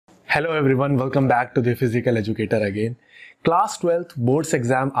Hello everyone, welcome back to the physical educator again. Class 12th boards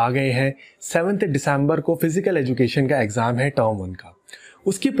exam आ गए हैं। 7 दिसंबर को physical education का exam है term 1 का।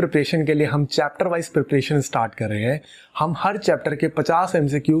 उसकी प्रिपरेशन के लिए हम चैप्टर वाइज प्रिपरेशन स्टार्ट कर रहे हैं। हम हर चैप्टर के 50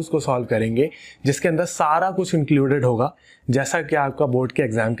 MCQs को सॉल्व करेंगे, जिसके अंदर सारा कुछ इंक्लूडेड होगा, जैसा कि आपका बोर्ड के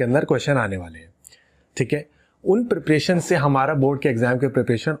एग्जाम के अंदर क्वेश्चन आने वाले हैं। ठीक है, उन प्रिपरेशन से हमारा बोर्ड के एग्जाम के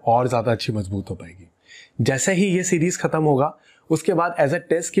प्रिपरेशन और ज़्यादा अच्छी मजबूत हो पाएगी। जैसे ही ये सीरीज खत्म होगा, उसके बाद एज अ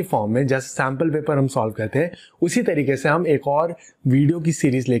टेस्ट की फॉर्म में जैसे सैम्पल पेपर हम सॉल्व करते हैं, उसी तरीके से हम एक और वीडियो की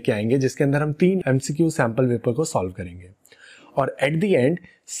सीरीज लेके आएंगे, जिसके अंदर हम 3 MCQ सैम्पल पेपर को सॉल्व करेंगे। और एट द एंड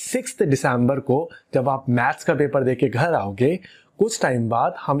 6 दिसंबर को जब आप मैथ्स का पेपर देके घर आओगे, कुछ टाइम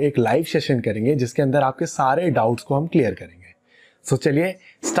बाद हम एक लाइव सेशन करेंगे, जिसके अंदर आपके सारे डाउट्स को हम क्लियर करेंगे। सो चलिए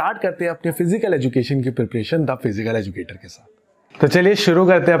स्टार्ट करते हैं अपने फिजिकल एजुकेशन की प्रिपरेशन द फिजिकल एजुकेटर के साथ। तो चलिए शुरू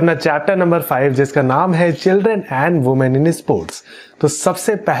करते हैं अपना चैप्टर नंबर 5, जिसका नाम है children and women in sports. तो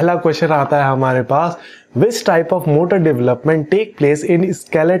सबसे पहला क्वेश्चन आता है हमारे पास, which type of motor development take place in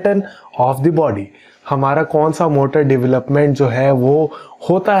skeleton of the body. हमारा कौन सा मोटर डेवलपमेंट जो है वो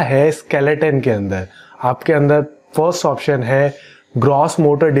होता है स्केलेटन के अंदर। आपके अंदर फर्स्ट ऑप्शन है ग्रॉस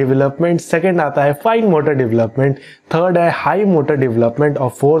मोटर डेवलपमेंट, सेकंड आता है फाइन मोटर डेवलपमेंट, थर्ड है हाई मोटर डेवलपमेंट और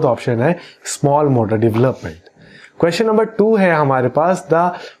फोर्थ ऑप्शन है small motor development. Question number 2 है हमारे पास,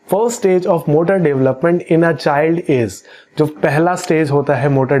 the first stage of motor development in a child is. जो पहला स्टेज होता है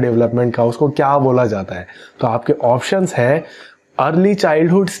मोटर डेवलपमेंट का, उसको क्या बोला जाता है? तो आपके ऑप्शंस है अर्ली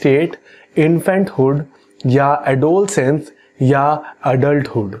चाइल्डहुड स्टेट, इन्फेंटहुड या एडोलसेंस या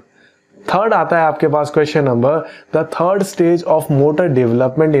अडल्टहुड। थर्ड आता है आपके पास question number, the third stage of motor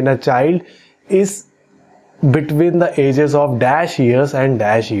development in a child is between the edges of dash years and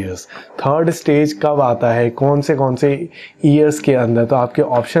dash years. Third stage कब आता है, कौन से ईयर्स के अंदर? तो आपके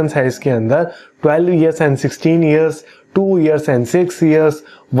ऑप्शंस है इसके अंदर 12 years and 16 years, 2 years and 6 years,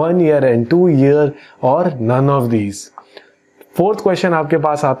 1 year and 2 year और none of these. Fourth question आपके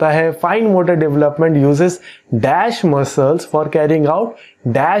पास आता है, fine motor development uses dash muscles for carrying out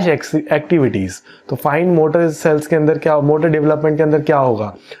dash activities. तो फाइन मोटर सेल्स के अंदर क्या, मोटर डेवलपमेंट के अंदर क्या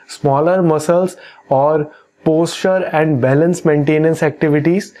होगा? स्मॉलर मसल्स और posture and balance maintenance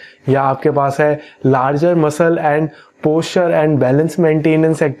activities, या आपके पास है larger muscle and posture and balance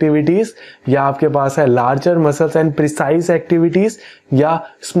maintenance activities, या आपके पास है larger muscles and precise activities या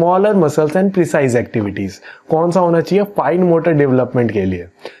smaller muscles and precise activities. कौन सा होना चाहिए फाइन मोटर डेवलपमेंट के लिए?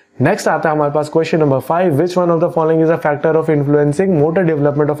 नेक्स्ट आता है हमारे पास question number 5, which one of the following is a factor of influencing motor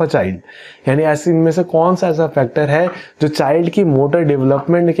development of a child. यानी ऐसे इनमें से कौन सा ऐसा फैक्टर है जो चाइल्ड की मोटर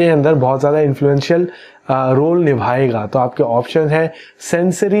डेवलपमेंट के अंदर बहुत ज्यादा इन्फ्लुएंशियल रोल निभाएगा? तो आपके ऑप्शन है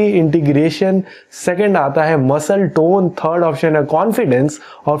सेंसरी इंटीग्रेशन, सेकंड आता है मसल टोन, थर्ड ऑप्शन है कॉन्फिडेंस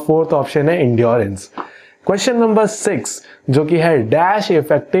और फोर्थ ऑप्शन है इंड्योरेंस। क्वेश्चन नंबर 6 जो कि है dash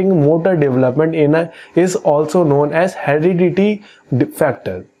affecting motor development in is also known as heredity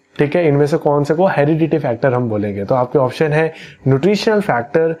factor. ठीक है, इनमें से कौन से को हेरिडिटी फैक्टर हम बोलेंगे? तो आपके ऑप्शन है न्यूट्रिशनल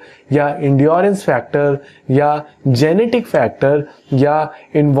फैक्टर या इंड्योरेंस फैक्टर या जेनेटिक फैक्टर या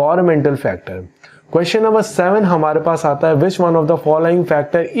इन्वायरमेंटल फैक्टर। क्वेश्चन नंबर 7 हमारे पास आता है, which one of the following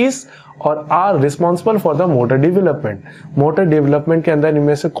factor is और are responsible for the motor development. Motor development के अंदर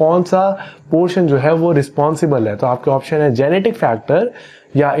इनमें से कौन सा पोर्शन जो है वो रिस्पॉन्सिबल है? तो आपके ऑप्शन है जेनेटिक फैक्टर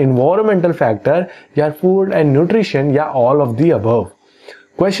या इन्वायरमेंटल फैक्टर या फूड एंड न्यूट्रिशन या all of the above.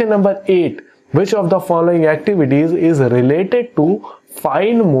 Question number 8, which of the following activities is related to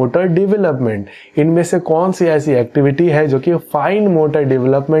fine motor development. इनमें से कौन सी ऐसी एक्टिविटी है जो कि फाइन मोटर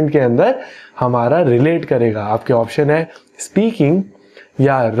डेवलपमेंट के अंदर हमारा रिलेट करेगा? आपके ऑप्शन है स्पीकिंग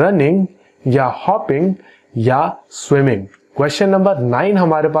या रनिंग या हॉपिंग या स्विमिंग। क्वेश्चन नंबर 9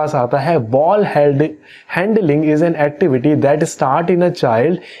 हमारे पास आता है, ball handling is an activity that start in a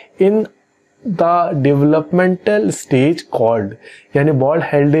child in the developmental stage called. यानी बॉल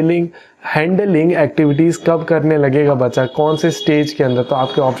हैंडलिंग एक्टिविटीज कब करने लगेगा बच्चा, कौन से स्टेज के अंदर? तो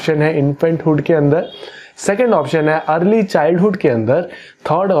आपके ऑप्शन है इन्फेंटहुड के अंदर, सेकंड ऑप्शन है अर्ली चाइल्डहुड के अंदर,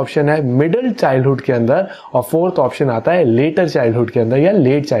 थर्ड ऑप्शन है मिडिल चाइल्डहुड के अंदर और फोर्थ ऑप्शन आता है लेटर चाइल्डहुड के अंदर या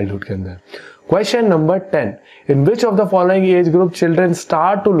लेट चाइल्डहुड के अंदर। Question number 10, in which of the following age group children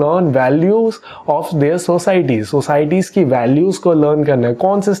start to learn values of their societies. Societies की वैल्यूज को लर्न करना है,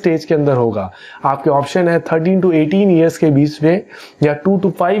 कौन से स्टेज के अंदर होगा? आपके ऑप्शन है 13 to 18 ईयर्स के बीच में या 2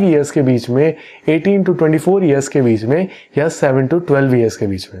 to 5 ईयर्स के बीच में, 18 to 24 ईयर्स के बीच में या 7 to 12 ईयर्स के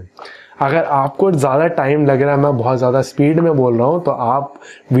बीच में। अगर आपको ज़्यादा टाइम लग रहा है, मैं बहुत ज़्यादा स्पीड में बोल रहा हूँ, तो आप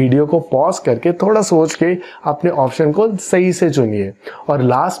वीडियो को पॉज करके थोड़ा सोच के अपने ऑप्शन को सही से चुनिए और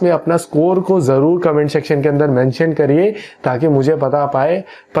लास्ट में अपना स्कोर को ज़रूर कमेंट सेक्शन के अंदर मेंशन करिए ताकि मुझे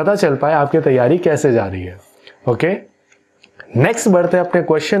पता चल पाए आपकी तैयारी कैसे जा रही है। ओके, नेक्स्ट बढ़ते हैं अपने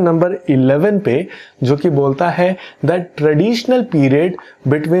क्वेश्चन नंबर 11 पे, जो कि बोलता है the traditional period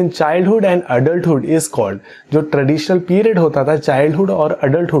between childhood and adulthood is called. जो ट्रेडिशनल पीरियड होता था चाइल्डहुड और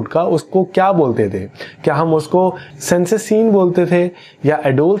अडल्टहुड का, उसको क्या बोलते थे? क्या हम उसको सेंसेसीन बोलते थे, या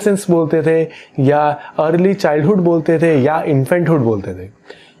एडोलसेंस बोलते थे, या अर्ली चाइल्डहुड बोलते थे, या इन्फेंटहुड बोलते थे?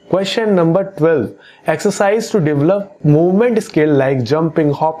 Question number 12. Exercise to develop movement skill like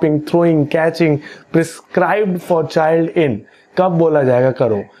jumping, hopping, throwing, catching prescribed for child in. कब बोला जाएगा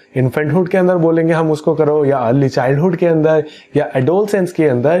करो? इन्फेंटहुड के अंदर बोलेंगे हम उसको करो, या अर्ली चाइल्डहुड के अंदर, या एडोलसेंस के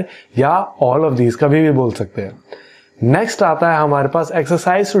अंदर, या ऑल ऑफ दीज, कभी भी बोल सकते हैं। नेक्स्ट आता है हमारे पास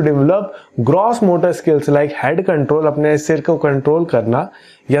exercise two develop gross motor skills like head control, अपने सिर को कंट्रोल करना,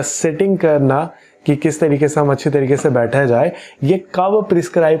 या सिटिंग करना कि किस तरीके से हम अच्छी तरीके से बैठा जाए। ये कब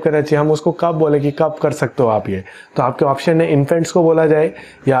प्रिस्क्राइब करना चाहिए, हम उसको कब बोले कि कब कर सकते हो आप ये? तो आपके ऑप्शन है इन्फेंट्स को बोला जाए,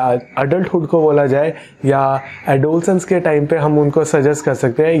 या अडल्टहुड को बोला जाए, या एडोलसेंस के टाइम पे हम उनको सजेस्ट कर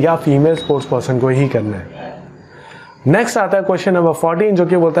सकते हैं, या फीमेल स्पोर्ट्स पर्सन को ही करना है। नेक्स्ट आता है क्वेश्चन नंबर 14, जो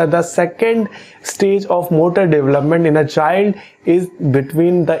कि बोलता है the second stage of motor development in a child is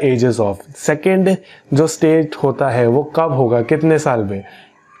between the edges of. Second जो स्टेज होता है वो कब होगा, कितने साल में?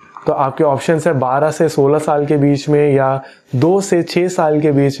 तो आपके ऑप्शन है 12 से 16 साल के बीच में, या 2 से 6 साल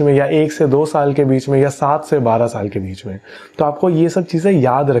के बीच में, या 1 से 2 साल के बीच में, या 7 से 12 साल के बीच में। तो आपको ये सब चीजें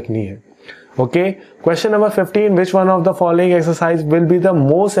याद रखनी है। Okay, question number 15, which one of the following exercise will be the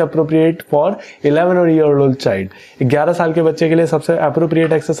most appropriate for 11 year old child. 11 साल के बच्चे के लिए सबसे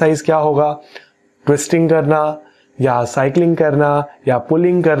अप्रोप्रिएट एक्सरसाइज क्या होगा? ट्विस्टिंग करना, या साइकिलिंग करना, या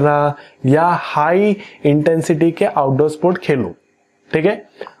पुलिंग करना, या हाई इंटेंसिटी के आउटडोर स्पोर्ट खेलो। ठीक है।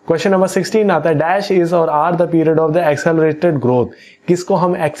 क्वेश्चन नंबर 16 आता है डैश इज और are the period of the accelerated growth. किसको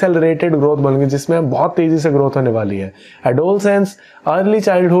हम एक्सेलरेटेड ग्रोथ बोलेंगे? जिसमें बहुत तेजी से ग्रोथ होने वाली है। Adolescence, early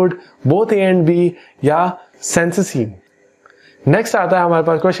childhood, both A and B, या सेंसेसीन। नेक्स्ट आता है हमारे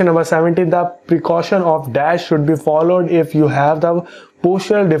पास question number 17, the precaution of dash should be followed if you have the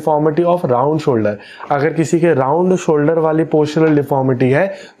postural deformity of round shoulder. अगर किसी के राउंड शोल्डर वाली पोस्चरल डिफॉर्मिटी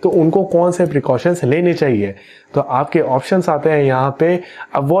है तो उनको कौन से प्रिकॉशंस लेने चाहिए? तो आपके ऑप्शंस आते हैं यहाँ पे,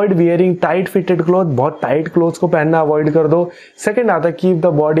 avoid wearing tight fitted cloth, बहुत टाइट क्लोथ्स को पहनना अवॉइड कर दो। सेकंड आता है keep the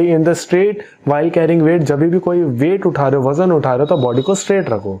body in the straight while carrying wait, जब भी कोई वेट उठा रहे हो, वजन उठा रहे हो, तो बॉडी को स्ट्रेट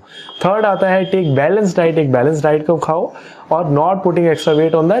रखो। थर्ड आता है टेक बैलेंस डाइट, एक बैलेंस डाइट को खाओ, और not putting extra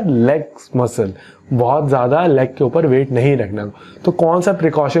weight on the leg muscle, बहुत ज्यादा लेग के ऊपर वेट नहीं रखना। तो कौन सा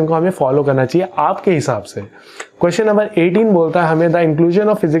प्रिकॉशन को हमें फॉलो करना चाहिए आपके हिसाब से? क्वेश्चन नंबर 18 बोलता है हमें the inclusion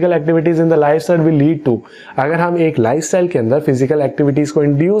of physical activities in the lifestyle will lead to. अगर हम एक लाइफस्टाइल के अंदर फिजिकल एक्टिविटीज को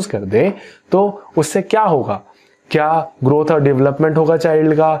इंट्रोड्यूस कर दें तो उससे क्या होगा? क्या ग्रोथ और डेवलपमेंट होगा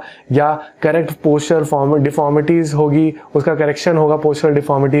चाइल्ड का, या करेक्ट पोस्चर डिफॉर्मिटीज होगी, उसका करेक्शन होगा पोस्चर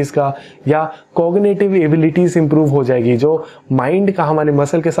डिफॉर्मिटीज का, या कॉग्निटिव एबिलिटीज इंप्रूव हो जाएगी, जो माइंड का हमारे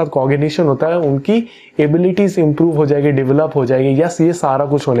मसल के साथ कॉग्निशन होता है उनकी एबिलिटीज इंप्रूव हो जाएगी, डेवलप हो जाएगी। यस, ये सारा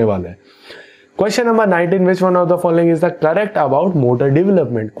कुछ होने वाला है। Question number 19, which one of the following is the correct about motor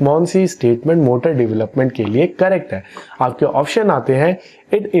development. कौन सी स्टेटमेंट मोटर डेवलपमेंट के लिए करेक्ट है? आपके ऑप्शन आते हैं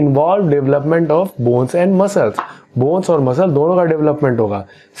it involve development of bones and muscles, bones और मसल दोनों का डेवलपमेंट होगा।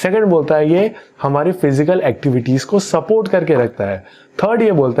 सेकंड बोलता है ये हमारी फिजिकल एक्टिविटीज को सपोर्ट करके रखता है। थर्ड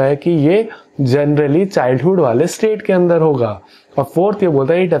ये बोलता है कि ये जनरली चाइल्डहुड वाले स्टेट के अंदर होगा। और फोर्थ ये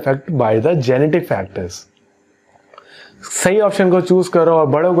बोलता है it affect by the genetic factors. सही ऑप्शन को चूज करो और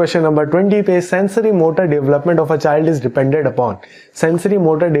बढ़ो क्वेश्चन नंबर 20 पे। Sensory motor development of a child is depended upon. Sensory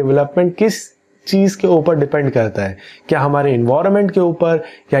motor development किस चीज के ऊपर डिपेंड करता है? क्या हमारे इन्वायरमेंट के ऊपर,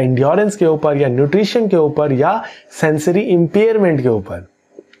 या इंड्योरेंस के ऊपर, या न्यूट्रिशन के ऊपर, या सेंसरी इंपेयरमेंट के ऊपर?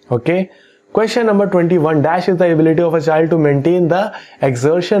 Okay, question number 21, dash is the ability of a child to maintain the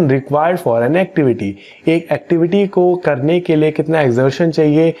exertion required for an activity. एक एक्टिविटी को करने के लिए कितना एक्सर्शन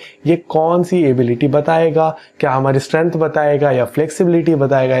चाहिए, ये कौन सी एबिलिटी बताएगा? क्या हमारी स्ट्रेंथ बताएगा, या फ्लेक्सिबिलिटी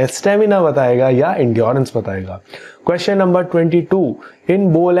बताएगा, या स्टेमिना बताएगा, या इंड्योरेंस बताएगा? क्वेश्चन नंबर 22,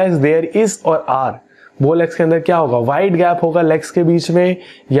 इन बो लेग्स देयर इज और आर। बो लेग्स के अंदर क्या होगा? वाइड गैप होगा लेग्स के बीच में,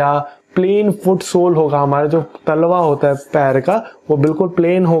 या प्लेन फुट सोल होगा, हमारा जो तलवा होता है पैर का वो बिल्कुल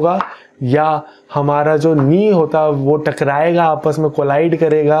प्लेन होगा, या हमारा जो नी होता है वो टकराएगा, आपस में कोलाइड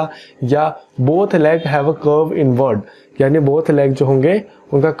करेगा, या both leg have a curve inward, यानी बोथ लेग जो होंगे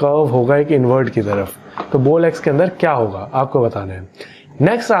उनका कर्व होगा एक इनवर्ड की तरफ। तो बो लेग्स के अंदर क्या होगा आपको बताना है।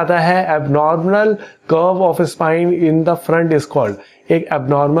 नेक्स्ट आता है abnormal curve of spine in the front is called. एक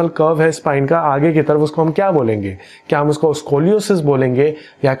एबनॉर्मल कर्व है स्पाइन का आगे की तरफ, उसको हम क्या बोलेंगे? क्या हम उसको स्कोलियोसिस बोलेंगे,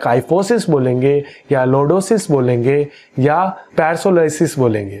 या काइफोसिस बोलेंगे, या लोडोसिस बोलेंगे, या पैरसोलाइसिस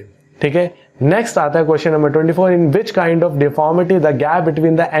बोलेंगे? ठीक है, नेक्स्ट आता है question number 24, in which kind of deformity the gap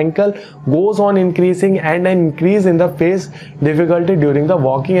between the ankle goes on increasing and an increase in the face difficulty during the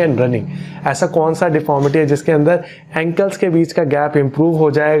walking and running. ऐसा कौन सा डिफॉर्मिटी है जिसके अंदर एंकल्स के बीच का गैप इंप्रूव हो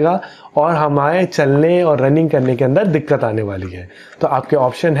जाएगा और हमारे चलने और रनिंग करने के अंदर दिक्कत आने वाली है? तो आपके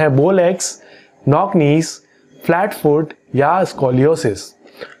ऑप्शन है बो लेग्स, नॉक नीज, फ्लैट फुट या scoliosis.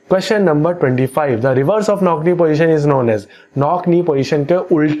 Question number 25, the reverse of knock knee position is known as. Knock knee position के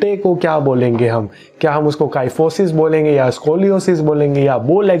उल्टे को क्या बोलेंगे हम? क्या हम उसको काइफोसिस बोलेंगे या स्कोलियोसिस बोलेंगे या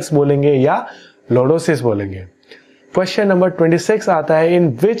बो लेग्स बोलेंगे या लोडोसिस बोलेंगे? क्वेश्चन नंबर 26 आता है, इन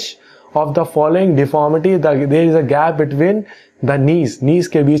which of the following deformity there is a gap between the knees. नीज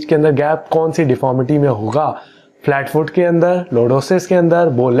के बीच के अंदर गैप कौन सी डिफॉर्मिटी में होगा? फ्लैट फुट के अंदर, लोडोसिस के अंदर,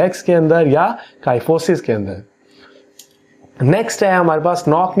 बो लेग्स के अंदर या काइफोसिस के अंदर? नेक्स्ट है हमारे पास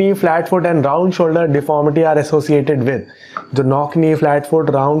knock knee, flat foot and round shoulder deformity are associated with. जो knock knee, flat foot,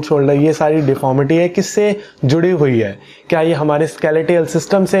 round shoulder, ये सारी डिफॉर्मिटी है किससे जुड़ी हुई है? क्या ये हमारे स्केलेटल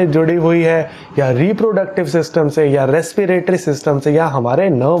सिस्टम से जुड़ी हुई है या रिप्रोडक्टिव सिस्टम से या रेस्पिरेटरी सिस्टम से या हमारे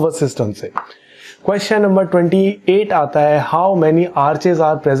नर्वस सिस्टम से? क्वेश्चन नंबर 28 आता है, how many arches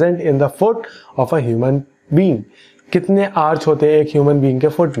are present in the foot of a human being. कितने आर्च होते हैं एक ह्यूमन बीइंग के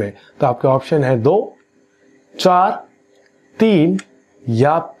फुट में? तो आपके ऑप्शन है 2, 4, 3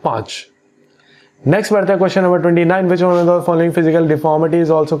 या 5। नेक्स्ट बढ़ते हैं question number 29, which one of the following physical deformity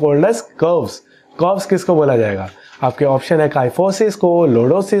is also called as curves. Curves किसको बोला जाएगा? आपके ऑप्शन है काइफोसिस को,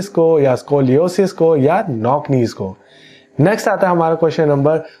 लोडोसिस को या स्कोलियोसिस को या नॉक नीज को। नेक्स्ट आता है हमारा question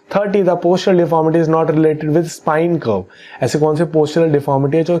number 30, the postural deformity is not related with spine curve. ऐसे कौन से पोस्चरल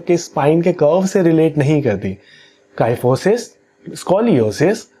डिफॉर्मिटी है जो कि स्पाइन के कर्व से रिलेट नहीं करती? काइफोसिस,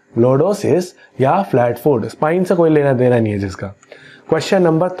 स्कोलियोसिस, लोडोसिस या फ्लैट फुट। स्पाइन से कोई लेना देना नहीं है जिसका। Question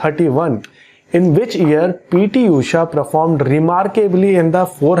number 31, in which year PT Usha performed remarkably in the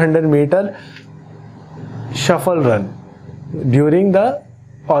 400 metre shuffle run during the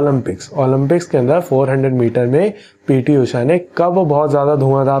Olympics. Olympics के अंदर 400 मीटर में पीटी उषा ने कब बहुत ज्यादा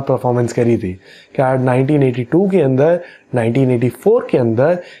धुआंधार परफॉर्मेंस करी थी? क्या 1982 के अंदर, 1984 के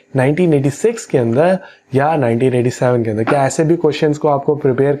अंदर, 1986 के अंदर या 1987 के अंदर? क्या ऐसे भी क्वेश्चंस को आपको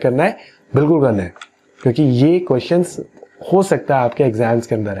प्रिपेयर करना है? बिल्कुल करना है, क्योंकि ये क्वेश्चंस हो सकता है आपके एग्जाम्स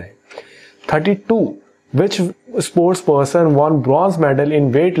के अंदर आए। 32, विच sports person von bronze medal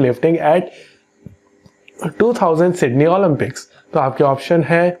in weight lifting eight 2000 Sydney Olympics? तो आपके ऑप्शन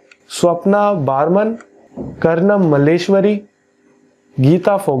है स्वप्ना बारमन, कर्णम मल्लेश्वरी,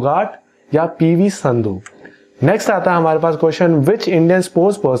 गीता फोगाट या पीवी संधू। नेक्स्ट आता है हमारे पास question, which Indian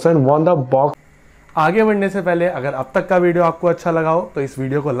sports person won the box. आगे बढ़ने से पहले अगर अब तक का वीडियो आपको अच्छा लगा हो तो इस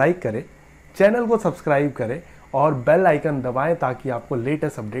वीडियो को लाइक करें, चैनल को सब्सक्राइब करें और बेल आइकन दबाएं ताकि आपको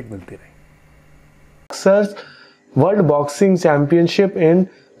लेटेस्ट अपडेट मिलती रहे। Boxers world boxing championship in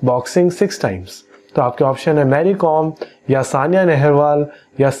boxing 6 times. तो आपके ऑप्शन है मैरी कॉम या सानिया नेहवाल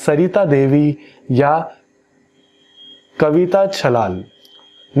या सरिता देवी या कविता छलाल।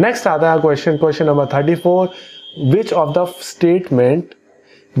 नेक्स्ट आता है question number 34, which of the statement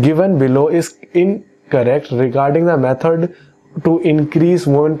given below is incorrect regarding the method to increase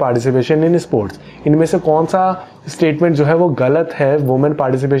women participation in sports. इनमें से कौन सा स्टेटमेंट जो है वो गलत है वुमेन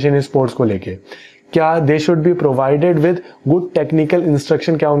पार्टिसिपेशन इन स्पोर्ट्स को लेके? क्या they should be provided with good technical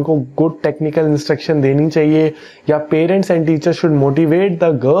instruction, क्या उनको गुड टेक्निकल इंस्ट्रक्शन देनी चाहिए? या parents and teachers should motivate the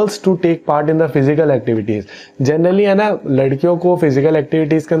girls to take part in the physical activities. Generally है ना, लड़कियों को फिजिकल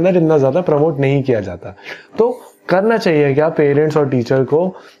एक्टिविटीज के अंदर इतना ज्यादा प्रमोट नहीं किया जाता, तो करना चाहिए क्या पेरेंट्स और टीचर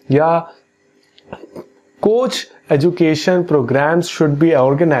को? या coach education programmes should be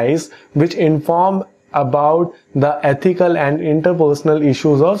organised which inform about the ethical and interpersonal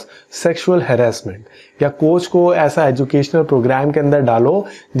issues of sexual harassment। या कोच को ऐसा एजुकेशनल प्रोग्राम के अंदर डालो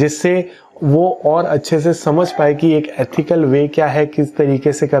जिससे वो और अच्छे से समझ पाए कि एक एथिकल वे क्या है, किस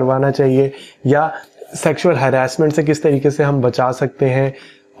तरीके से करवाना चाहिए, या सेक्सुअल हैरेसमेंट से किस तरीके से हम बचा सकते हैं।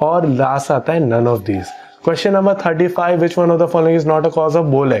 और लास्ट आता है none of these. Question number 35, which one of the following is not a cause of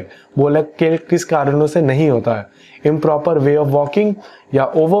बोलेग। बोलेग के किस कारणों से नहीं होता है? इम्प्रॉपर वे ऑफ वॉकिंग या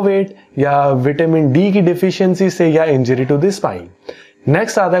ओवरवेट या विटामिन डी की डिफिशियंसी से या injury to the spine.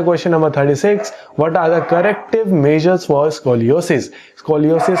 Next आता है question number 36, what are the corrective measures for scoliosis.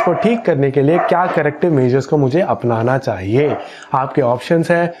 Scoliosis को ठीक करने के लिए क्या करेक्टिव मेजर्स को मुझे अपनाना चाहिए? आपके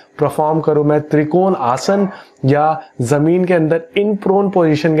ऑप्शंस है परफॉर्म करूं मैं त्रिकोण आसन या जमीन के अंदर इन प्रोन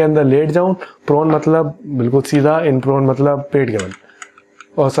पोजीशन के अंदर लेट जाऊं। प्रोन मतलब बिल्कुल सीधा, इन प्रोन मतलब पेट के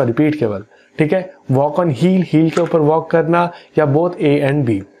बल, पीठ के बल, ठीक है। वॉक ऑन हील, हील के ऊपर वॉक करना, या both A and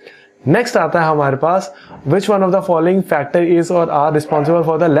B. Next आता है हमारे पास, which one of the following factor is और are responsible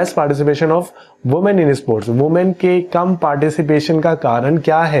for the less participation of women in sports. Women के कम पार्टिसिपेशन का कारण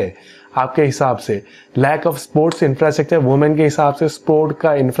क्या है? आपके हिसाब से? Lack of sports infrastructure, women के हिसाब से स्पोर्ट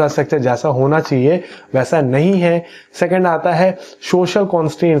का इंफ्रास्ट्रक्चर जैसा होना चाहिए वैसा नहीं है। सेकंड आता है सोशल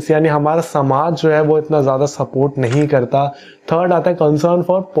कॉन्स्ट्रेंट्स, यानी हमारा समाज जो है वो इतना ज़्यादा सपोर्ट नहीं करता। थर्ड आता है concern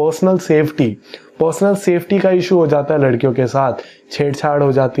for personal safety, personal safety का इशू हो जाता है लड़कियों के साथ, छेड़छाड़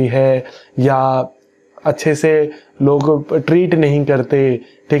हो जाती है या अच्छे से लोग ट्रीट नहीं करते,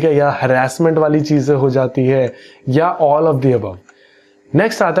 ठीक है, या हरासमेंट वाली चीज़ें हो जाती है, या all of the above.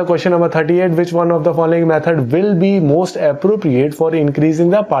 Next आता है question number 38, which one of the following method will be most appropriate for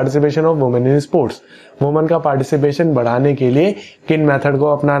increasing the participation of women in sports? Women का पार्टिसिपेशन बढ़ाने के लिए किन मेथड को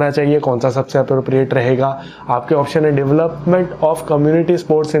अपनाना चाहिए, कौन सा सबसे अप्रोप्रिएट रहेगा? आपके ऑप्शन है development of community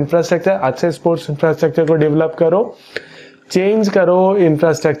sports infrastructure, अच्छे स्पोर्ट्स इंफ्रास्ट्रक्चर को डेवलप करो, चेंज करो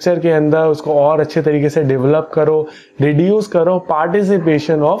इंफ्रास्ट्रक्चर के अंदर, उसको और अच्छे तरीके से डेवलप करो, रिड्यूस करो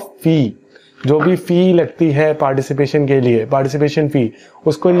पार्टिसिपेशन ऑफ फी, जो भी फी लगती है पार्टिसिपेशन के लिए, पार्टिसिपेशन फी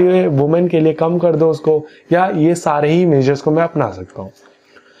उसको लिए वुमेन के लिए कम कर दो उसको, या ये सारे ही मेजर्स को मैं अपना सकता हूँ।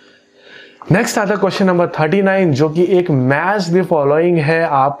 नेक्स्ट आता है क्वेश्चन नंबर 39, जो कि एक मैच द फॉलोइंग है।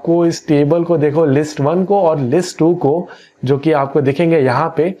 आपको इस टेबल को देखो, लिस्ट 1 को और लिस्ट 2 को, जो कि आपको दिखेंगे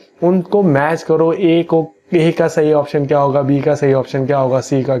यहाँ पे, उनको मैच करो। ए का सही ऑप्शन क्या होगा, बी का सही ऑप्शन क्या होगा,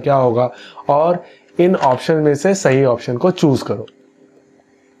 सी का क्या होगा, और इन ऑप्शन में से सही ऑप्शन को चूज करो।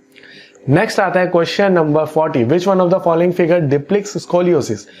 नेक्स्ट आता है question number 40, which one of the following figure डिप्लिक्स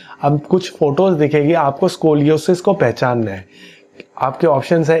scoliosis? अब कुछ फोटोज दिखेगी, आपको स्कोलियोसिस को पहचानना है। आपके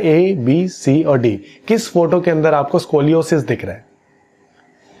ऑप्शंस है ए, बी, सी और डी। किस फोटो के अंदर आपको स्कोलियोसिस दिख रहा है?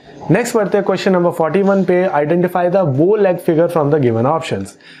 नेक्स्ट बढ़ते हैं क्वेश्चन नंबर 41 पे, आइडेंटिफाई द बो leg figure from the given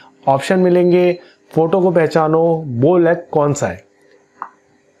options. Option मिलेंगे, फोटो को पहचानो, बो लेग कौन सा है।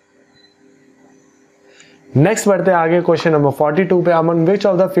 नेक्स्ट बढ़ते हैं आगे क्वेश्चन नंबर 42 पे, अमन which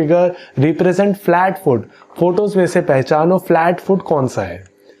of the figure represent flat foot? Photos में से पहचानो फ्लैट फुट कौन सा है।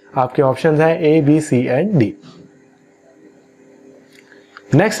 आपके ऑप्शंस हैं ए, B, C and D.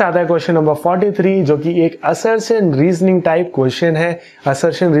 Next आता है क्वेश्चन नंबर 43, जो कि एक असर्शन रीजनिंग टाइप क्वेश्चन है।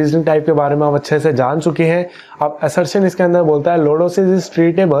 असर्शन रीजनिंग टाइप के बारे में आप अच्छे से जान चुके हैं। अब असर्शन इसके अंदर बोलता है lordosis is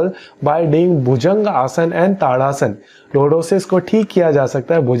treatable by doing भुजंग आसन एंड ताड़ासन। लोडोसिस को ठीक किया जा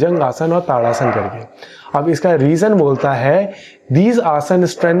सकता है भुजंग आसन और ताड़ासन करके। अब इसका रीजन बोलता है दीज आसन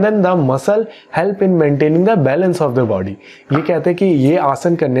strengthen the muscle, help in maintaining the balance of the body. ये कहते हैं कि ये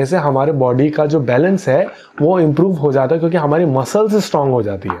आसन करने से हमारे बॉडी का जो बैलेंस है वो इंप्रूव हो जाता है, क्योंकि हमारी मसल्स स्ट्रांग हो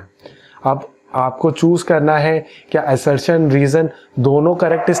जाती है। अब आपको चूज करना है क्या असर्शन रीजन दोनों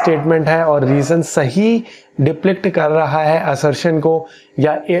करेक्ट स्टेटमेंट है और रीजन सही डिप्लिक्ट कर रहा है असर्शन को,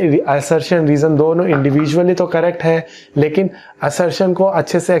 या असर्शन रीजन दोनों इंडिविजुअली तो करेक्ट है लेकिन असर्शन को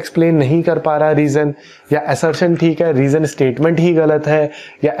अच्छे से एक्सप्लेन नहीं कर पा रहा रीजन, या असर्शन ठीक है रीजन स्टेटमेंट ही गलत है,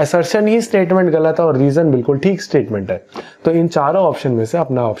 या असर्शन ही स्टेटमेंट गलत है और रीजन बिल्कुल ठीक स्टेटमेंट है। तो इन चारों ऑप्शन में से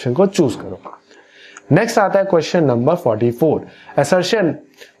अपना ऑप्शन को चूज करो। नेक्स्ट आता है क्वेश्चन नंबर 44, असर्शन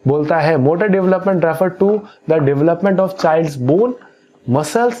बोलता है motor development refer to the development of child's bone,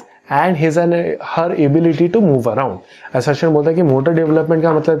 muscles and his and her ability to move around. Assertion बोलता है कि मोटर डेवलपमेंट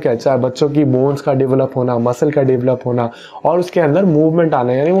का मतलब क्या है, चाहे बच्चों की बोन्स का डेवलप होना, मसल का डेवलप होना और उसके अंदर मूवमेंट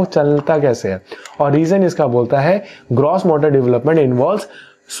आना, यानी वो चलता कैसे है। और रीजन इसका बोलता है gross motor development involves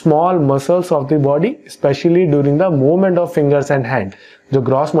small muscles of the body specially during the movement of fingers and hand. जो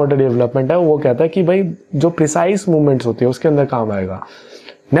ग्रॉस मोटर डेवलपमेंट है वो कहता है कि भाई जो प्रिसाइज मूवमेंट्स होती है उसके अंदर काम आएगा।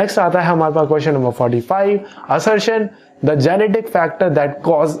 नेक्स्ट आता है हमारे पास question number 45, assertion the genetic factor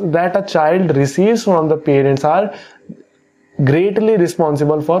that a child receives from the parents are greatly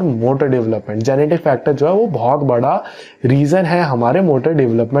responsible for motor development. Genetic factor जो है वो बहुत बड़ा रीजन है हमारे मोटर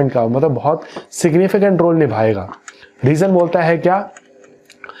डेवलपमेंट का, मतलब बहुत सिग्निफिकेंट रोल निभाएगा। रीजन बोलता है क्या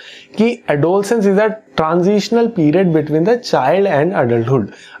कि adolescence is a transitional period between the child and adulthood.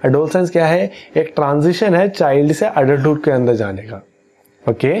 Adolescence क्या है, एक ट्रांजिशन है चाइल्ड से अडल्टहुड के अंदर जाने का।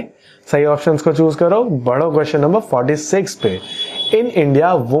 ओके, सही ऑप्शंस को चूज करो। बढ़ो क्वेश्चन नंबर 46 पे, in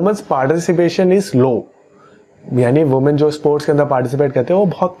India women's participation is low, यानी वुमेन जो स्पोर्ट्स के अंदर पार्टिसिपेट करते हैं वो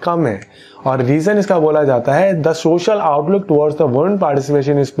बहुत कम है। और रीजन इसका बोला जाता है the social outlook towards the women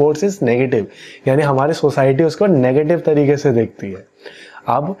participation in sports is negative, यानी हमारी सोसाइटी उसको नेगेटिव तरीके से देखती है।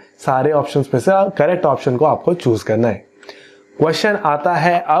 अब सारे ऑप्शंस में से करेक्ट ऑप्शन को आपको चूज करना है। क्वेश्चन आता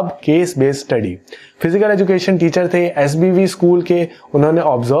है अब case based study. Physical education teacher थे एसबीवी स्कूल के, उन्होंने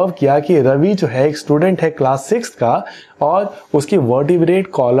ऑब्जर्व किया कि रवि जो है एक स्टूडेंट है क्लास 6 का और उसकी वर्टिब्रेट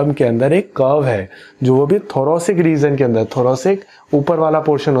कॉलम के अंदर एक कर्व है, जो वो भी थोरोसिक रीजन के अंदर, थोरोसिक ऊपर वाला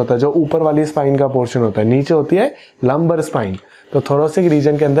पोर्शन होता है, जो ऊपर वाली स्पाइन का पोर्शन होता है, नीचे होती है लंबर स्पाइन। तो थोरेसिक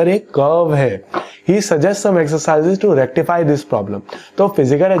रीजन के अंदर एक कर्व है। ही suggest some exercises to rectify this problem. तो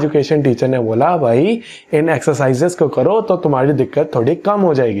फिजिकल एजुकेशन टीचर ने बोला भाई इन एक्सरसाइजेस को करो तो तुम्हारी दिक्कत थोड़ी कम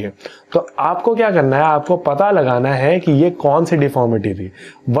हो जाएगी। तो आपको क्या करना है, आपको पता लगाना है कि ये कौन सी डिफॉर्मिटी थी।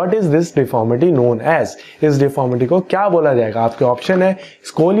 What is this deformity known as, इस डिफॉर्मिटी को क्या बोला जाएगा। आपके ऑप्शन है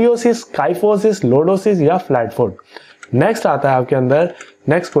स्कोलियोसिस, काइफोसिस, लोडोसिस या फ्लैट फुट। नेक्स्ट आता है आपके अंदर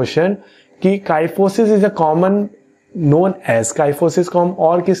नेक्स्ट क्वेश्चन कि kyphosis is a common known as, kyphosis को हम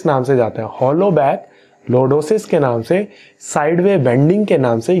और किस नाम से जाते हैं, हॉलो बैक, लोडोसिस के नाम से, साइडवे बेंडिंग के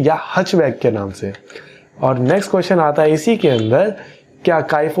नाम से या हचबैक के नाम से। और नेक्स्ट क्वेश्चन आता है इसी के अंदर, क्या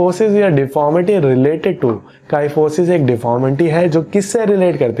काइफोसिस या डिफॉर्मिटी रिलेटेड टू, काइफोसिस एक डिफॉर्मिटी है जो किससे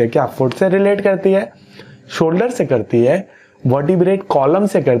रिलेट करती है, क्या फुट से रिलेट करती है, शोल्डर से करती है, वर्टिब्रेट कॉलम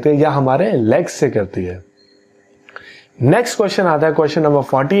से करती है या हमारे लेग्स से करती है। नेक्स्ट क्वेश्चन आता है क्वेश्चन नंबर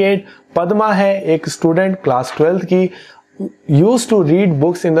 48। पद्मा है एक स्टूडेंट क्लास 12 की, use to read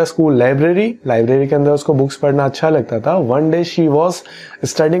books in the school library, library के अंदर उसको बुक्स पढ़ना अच्छा लगता था। One day she was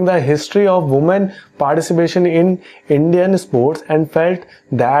studying the history of women participation in Indian sports and felt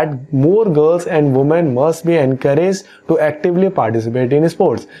that more girls and women must be encourage to actively participate in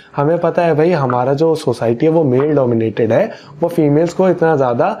sports. हमें पता है भाई हमारा जो सोसाइटी है वो मेल डोमिनेटेड है, वो फीमेल्स को इतना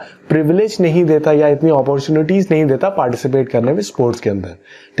ज़्यादा प्रिविलेज नहीं देता या इतनी अपॉर्चुनिटीज नहीं देता पार्टिसिपेट करने में स्पोर्ट्स के अंदर,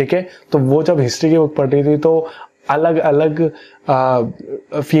 ठीक है। तो वो जब हिस्ट्री की बुक पढ़ रही थी तो अलग अलग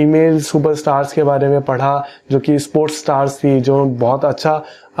फीमेल सुपरस्टार्स के बारे में पढ़ा जो कि स्पोर्ट्स स्टार्स थी, जो बहुत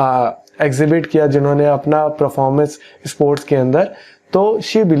अच्छा एग्जिबिट किया, जिन्होंने अपना परफॉर्मेंस स्पोर्ट्स के अंदर। तो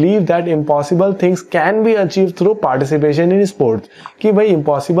she believe that impossible things can be achieve through participation in sports, कि भाई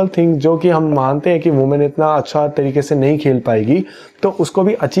इम्पॉसिबल थिंग जो कि हम मानते हैं कि वुमेन इतना अच्छा तरीके से नहीं खेल पाएगी तो उसको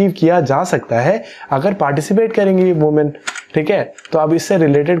भी अचीव किया जा सकता है अगर पार्टिसिपेट करेंगी वुमेन, ठीक है। तो अब इससे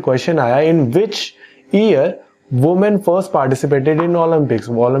रिलेटेड क्वेश्चन आया, इन which year women first participated in Olympics,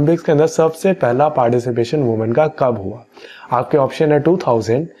 Olympics के अंदर सबसे पहला पार्टिसिपेशन वुमेन का कब हुआ। आपके ऑप्शन है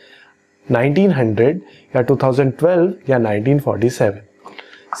 2000, 1900 या 2012 या 1947।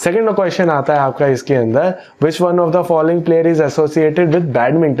 सेकेंड क्वेश्चन आता है आपका इसके अंदर, which one of the following player is associated with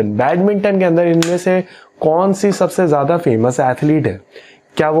badminton, badminton के अंदर इनमें से कौन सी सबसे ज्यादा फेमस एथलीट है।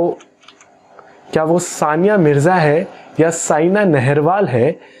 क्या वो सानिया मिर्जा है या साइना नेहवाल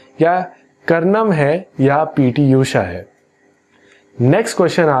है या कर्नम है या पीटी उषा है। नेक्स्ट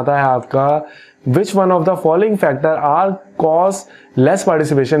क्वेश्चन आता है आपका, which one of the following factor are cause less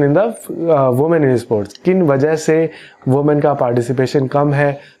participation in the women in sports, किन वजह से वुमेन का पार्टिसिपेशन कम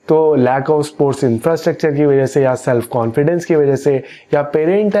है। तो लैक ऑफ स्पोर्ट्स इंफ्रास्ट्रक्चर की वजह से या सेल्फ कॉन्फिडेंस की वजह से या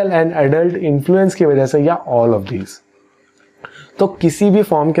पेरेंटल एंड एडल्ट इन्फ्लुएंस की वजह से या ऑल ऑफ दीज। तो किसी भी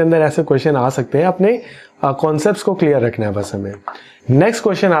फॉर्म के अंदर ऐसे क्वेश्चन आ सकते हैं, अपने कॉन्सेप्ट्स को क्लियर रखना है बस हमें। नेक्स्ट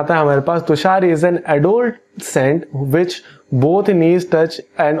क्वेश्चन आता है हमारे पास, Tushar is an adolescent which both knees touch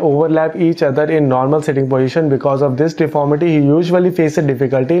and overlap each other in normal sitting position, because of this deformity he usually faces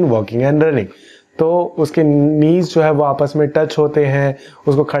difficulty in walking and running. तो उसके नीज जो है वो आपस में टच होते हैं,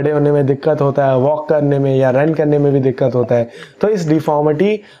 उसको खड़े होने में दिक्कत होता है, वॉक करने में या रन करने में भी दिक्कत होता है। तो इस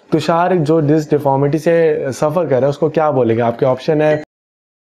डिफॉर्मिटी, तुषार जो जिस डिफॉर्मिटी से सफर कर रहा है उसको क्या बोलेंगे। आपके ऑप्शन है।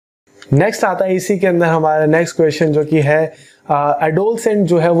 नेक्स्ट आता है इसी के अंदर हमारा नेक्स्ट क्वेश्चन जो कि है, एडोलसेंट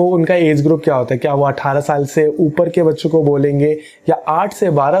जो है वो उनका एज ग्रुप क्या होता है। क्या वो 18 साल से ऊपर के बच्चों को बोलेंगे या 8 से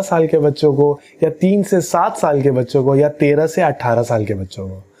 12 साल के बच्चों को या 3 से 7 साल के बच्चों को या 13 से 18 साल के बच्चों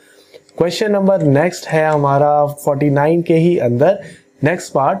को। क्वेश्चन नंबर नेक्स्ट है हमारा 49 के ही अंदर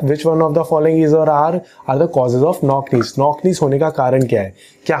next part, which one of the following is और आर द कॉजेज ऑफ नॉकनीस। नॉकनीस होने का कारण क्या है।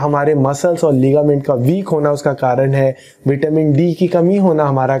 क्या हमारे मसल्स और लिगामेंट का वीक होना उसका कारण है, विटामिन डी की कमी होना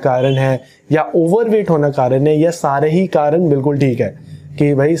हमारा कारण है, या ओवरवेट होना कारण है, या सारे ही कारण बिल्कुल ठीक है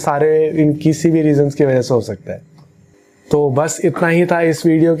कि भाई सारे इन किसी भी रीजंस की वजह से हो सकता है। तो बस इतना ही था इस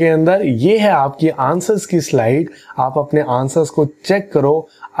वीडियो के अंदर। ये है आपकी आंसर्स की स्लाइड, आप अपने आंसर्स को चेक करो,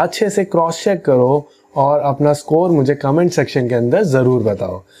 अच्छे से क्रॉस चेक करो और अपना स्कोर मुझे कमेंट सेक्शन के अंदर ज़रूर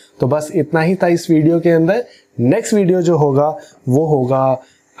बताओ। तो बस इतना ही था इस वीडियो के अंदर। नेक्स्ट वीडियो जो होगा वो होगा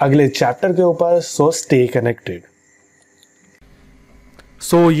अगले चैप्टर के ऊपर, सो स्टे कनेक्टेड।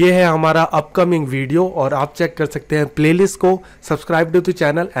 सो ये है हमारा अपकमिंग वीडियो और आप चेक कर सकते हैं प्लेलिस्ट को। Subscribe to the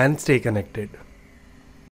channel and stay connected.